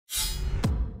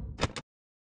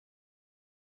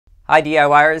Hi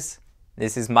DIYers,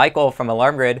 this is Michael from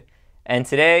Alarm Grid, and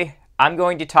today I'm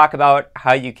going to talk about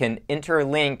how you can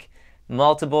interlink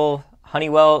multiple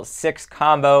Honeywell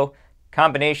SiXCOMBO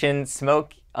combination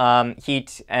smoke,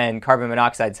 heat, and carbon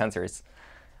monoxide sensors.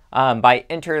 By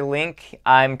interlink,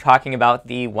 I'm talking about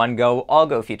the One Go All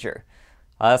Go feature.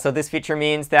 So this feature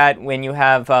means that when you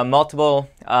have multiple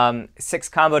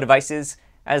SiXCOMBO devices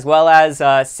as well as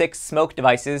SiXSMOKE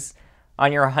devices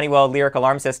on your Honeywell Lyric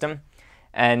Alarm System,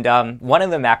 and one of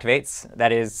them activates,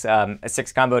 that is a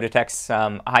SiXCOMBO detects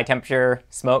high temperature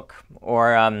smoke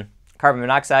or carbon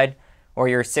monoxide, or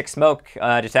your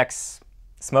SiXSMOKE detects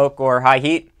smoke or high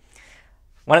heat.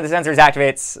 One of the sensors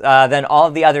activates, then all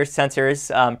of the other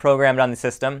sensors programmed on the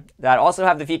system that also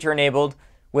have the feature enabled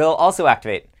will also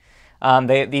activate.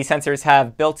 These sensors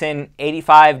have built-in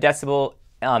 85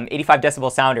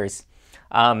 decibel sounders,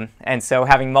 and so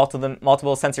having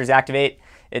multiple sensors activate,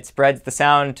 it spreads the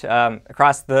sound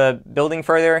across the building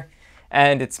further,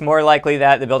 and it's more likely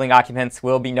that the building occupants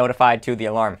will be notified to the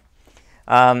alarm.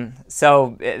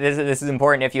 So this is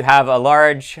important if you have a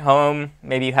large home,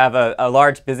 maybe you have a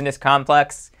large business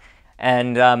complex,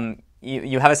 and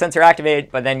you have a sensor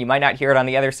activate, but then you might not hear it on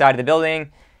the other side of the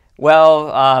building.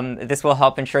 Well, this will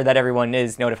help ensure that everyone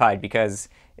is notified, because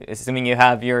assuming you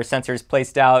have your sensors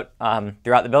placed out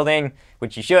throughout the building,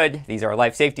 which you should, these are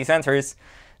life safety sensors,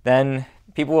 then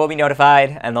people will be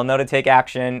notified, and they'll know to take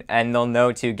action, and they'll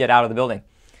know to get out of the building.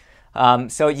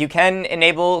 So you can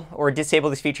enable or disable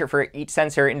this feature for each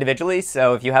sensor individually.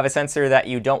 So if you have a sensor that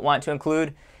you don't want to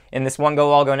include in this One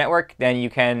Go All Go network, then you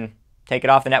can take it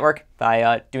off the network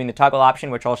by doing the toggle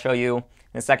option, which I'll show you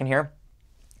in a second here.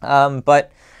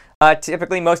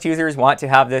 Typically most users want to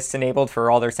have this enabled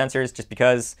for all their sensors, just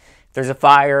because if there's a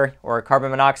fire or a carbon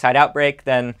monoxide outbreak,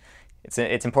 then it's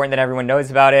important that everyone knows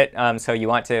about it, so you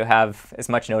want to have as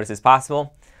much notice as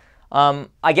possible.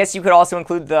 I guess you could also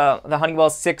include the Honeywell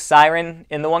SiXSIREN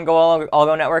in the One Go All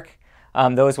Go network.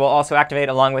 Those will also activate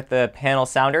along with the panel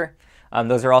sounder.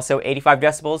 Those are also 85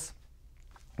 decibels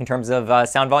in terms of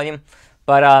sound volume.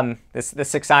 But the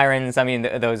SiXSIRENs, I mean,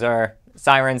 those are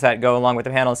sirens that go along with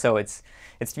the panel, so it's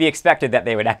to be expected that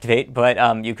they would activate,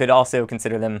 but you could also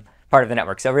consider them part of the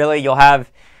network. So really, you'll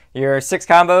have your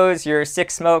SiXCOMBOs, your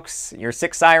SiXSMOKEs, your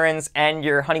SiXSIRENs, and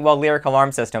your Honeywell Lyric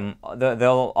Alarm System.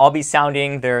 They'll all be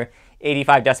sounding their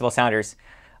 85 decibel sounders.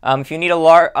 If you need a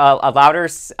louder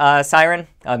siren,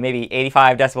 maybe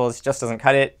 85 decibels just doesn't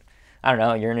cut it. I don't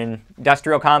know, you're in an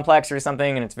industrial complex or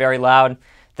something and it's very loud,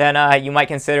 then you might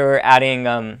consider adding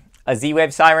a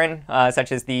Z-Wave siren,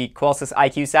 such as the Qolsys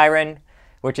IQ siren,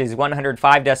 which is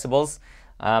 105 decibels.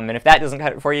 And if that doesn't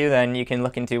cut it for you, then you can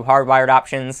look into hardwired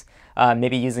options,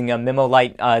 maybe using a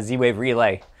Mimo-Lite Z-Wave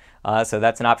relay. So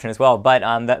that's an option as well. But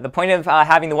the point of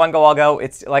having the One Go All Go,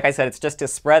 it's like I said, it's just to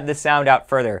spread the sound out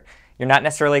further. You're not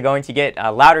necessarily going to get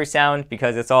a louder sound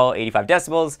because it's all 85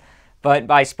 decibels, but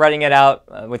by spreading it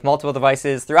out with multiple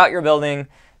devices throughout your building,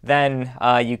 then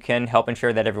you can help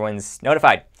ensure that everyone's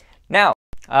notified. Now,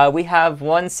 we have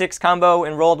one SiXCOMBO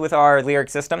enrolled with our Lyric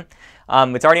system.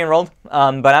 It's already enrolled, but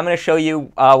I'm going to show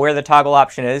you where the toggle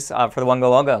option is for the One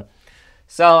Go All Go.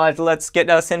 So let's get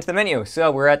us into the menu.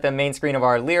 So we're at the main screen of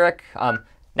our Lyric.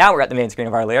 Now we're at the main screen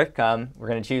of our Lyric. We're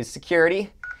going to choose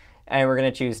Security, and we're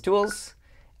going to choose Tools,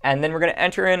 and then we're going to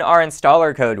enter in our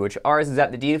installer code, which ours is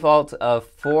at the default of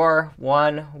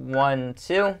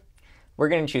 4112. We're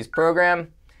going to choose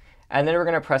Program, and then we're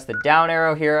going to press the down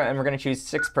arrow here, and we're going to choose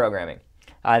SiX Programming.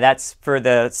 That's for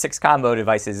the SiXCOMBO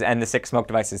devices and the SiXSMOKE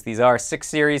devices. These are 6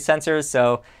 series sensors,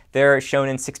 so they're shown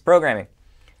in SiX Programming.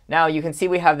 Now you can see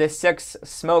we have this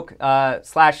SiXSMOKE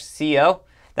 /CO.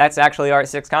 That's actually our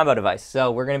SiXCOMBO device.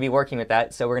 So we're going to be working with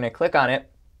that. So we're going to click on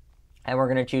it, and we're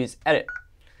going to choose Edit.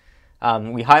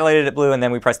 We highlighted it blue, and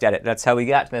then we pressed Edit. That's how we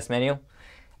got to this menu.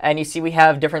 And you see we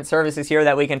have different services here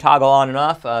that we can toggle on and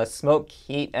off, smoke,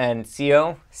 heat, and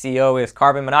CO. CO is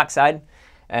carbon monoxide.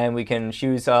 And we can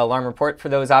choose alarm report for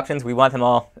those options. We want them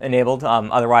all enabled.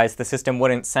 Otherwise, the system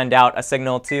wouldn't send out a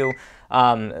signal to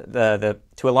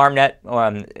to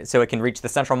AlarmNet, so it can reach the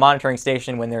central monitoring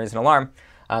station when there is an alarm.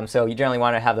 So you generally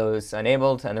want to have those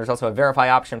enabled. And there's also a verify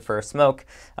option for smoke,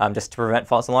 just to prevent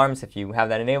false alarms if you have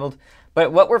that enabled.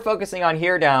 But what we're focusing on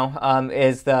here now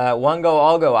is the One Go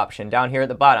All Go option down here at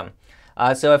the bottom.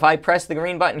 So if I press the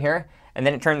green button here and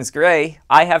then it turns gray,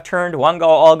 I have turned One Go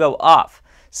All Go off.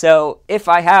 So if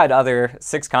I had other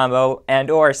SiXCOMBO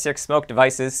and or SiXSMOKE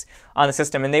devices on the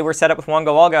system and they were set up with One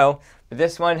Go All Go, but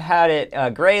this one had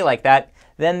it gray like that,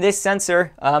 then this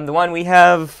sensor, the one we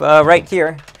have right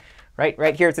here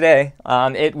today,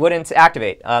 it wouldn't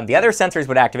activate. The other sensors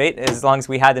would activate as long as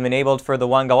we had them enabled for the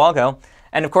One Go All Go.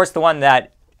 And of course the one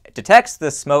that it detects the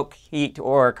smoke, heat,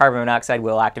 or carbon monoxide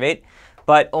will activate,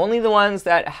 but only the ones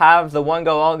that have the one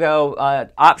go all go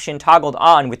option toggled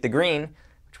on with the green,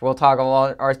 which we'll toggle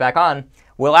ours back on,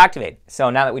 will activate. So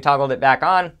now that we toggled it back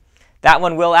on, that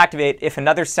one will activate if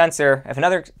another sensor, if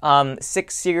another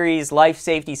 6 series life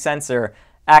safety sensor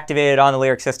activated on the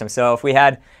Lyric system. So if we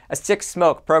had a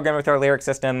SiXSMOKE programmed with our Lyric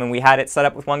system and we had it set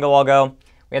up with one go all go,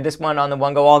 we had this one on the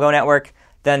one go all go network,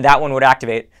 then that one would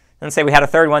activate. And say we had a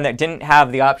third one that didn't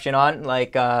have the option on,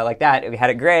 like that, if we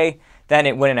had it gray, then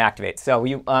it wouldn't activate. So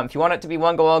if you want it to be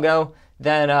one go all go,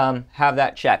 then have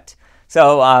that checked.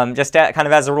 So just kind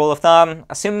of as a rule of thumb,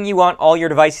 assuming you want all your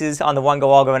devices on the one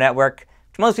go all go network,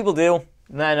 which most people do,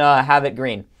 then have it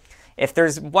green. If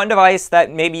there's one device that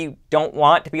maybe you don't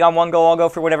want to be on one go all go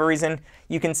for whatever reason,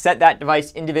 you can set that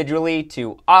device individually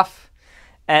to off,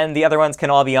 and the other ones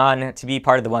can all be on to be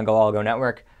part of the one go all go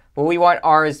network. But we want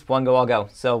ours one go all go,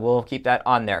 so we'll keep that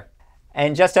on there.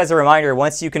 And just as a reminder,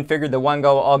 once you configure the one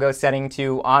go all go setting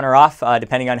to on or off,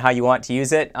 depending on how you want to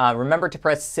use it, remember to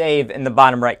press save in the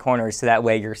bottom right corner so that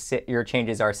way your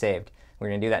changes are saved. We're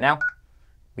going to do that now.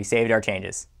 We saved our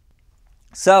changes.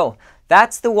 So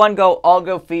that's the one go all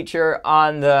go feature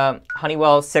on the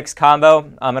Honeywell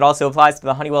SiXCOMBO. It also applies to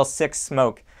the Honeywell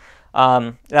SiXSMOKE.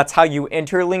 That's how you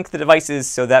interlink the devices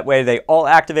so that way they all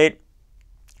activate.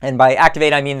 And by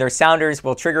activate, I mean their sounders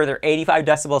will trigger, their 85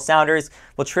 decibel sounders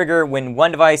will trigger when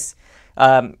one device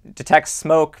detects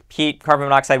smoke, heat, carbon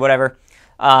monoxide, whatever,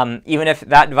 even if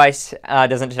that device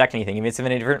doesn't detect anything. Even if it's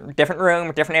in a different room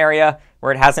or different area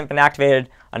where it hasn't been activated,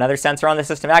 another sensor on the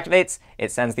system activates,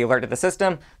 it sends the alert to the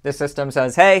system system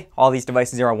says, hey, all these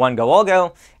devices are on one go all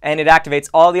go, and it activates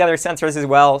all the other sensors as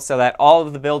well so that all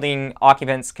of the building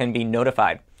occupants can be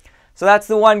notified. So that's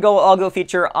the one go all go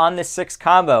feature on the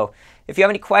SiXCOMBO. If you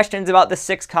have any questions about the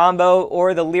SiXCOMBO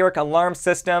or the Lyric Alarm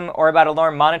System or about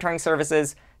alarm monitoring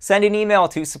services, send an email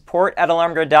to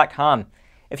support@alarmgrid.com.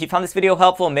 If you found this video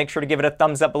helpful, make sure to give it a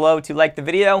thumbs up below to like the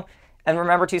video, and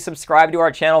remember to subscribe to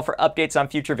our channel for updates on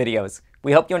future videos.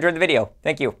 We hope you enjoyed the video.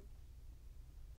 Thank you.